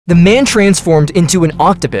The man transformed into an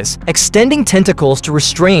octopus, extending tentacles to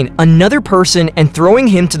restrain another person and throwing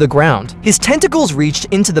him to the ground. His tentacles reached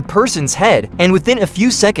into the person's head, and within a few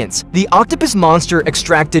seconds, the octopus monster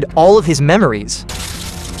extracted all of his memories.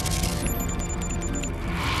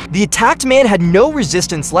 The attacked man had no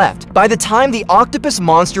resistance left. By the time the octopus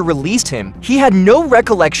monster released him, he had no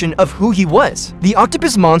recollection of who he was. The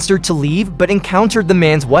octopus monster to leave but encountered the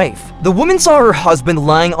man's wife. The woman saw her husband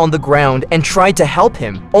lying on the ground and tried to help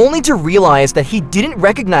him, only to realize that he didn't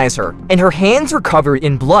recognize her, and her hands were covered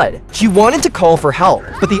in blood. She wanted to call for help,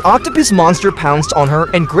 but the octopus monster pounced on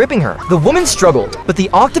her and gripping her. The woman struggled, but the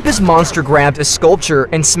octopus monster grabbed a sculpture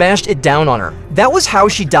and smashed it down on her. That was how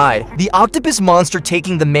she died, the octopus monster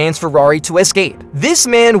taking the man's Ferrari to escape. This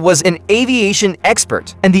man was an aviation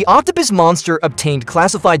expert, and the octopus monster obtained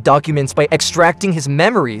classified documents by extracting his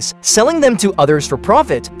memories, selling them to others for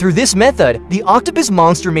profit. Through this method, the octopus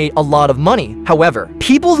monster made a lot of money. However,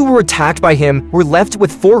 people who were attacked by him were left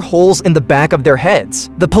with 4 holes in the back of their heads.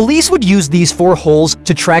 The police would use these 4 holes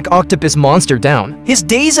to track octopus monster down. His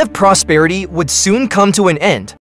days of prosperity would soon come to an end.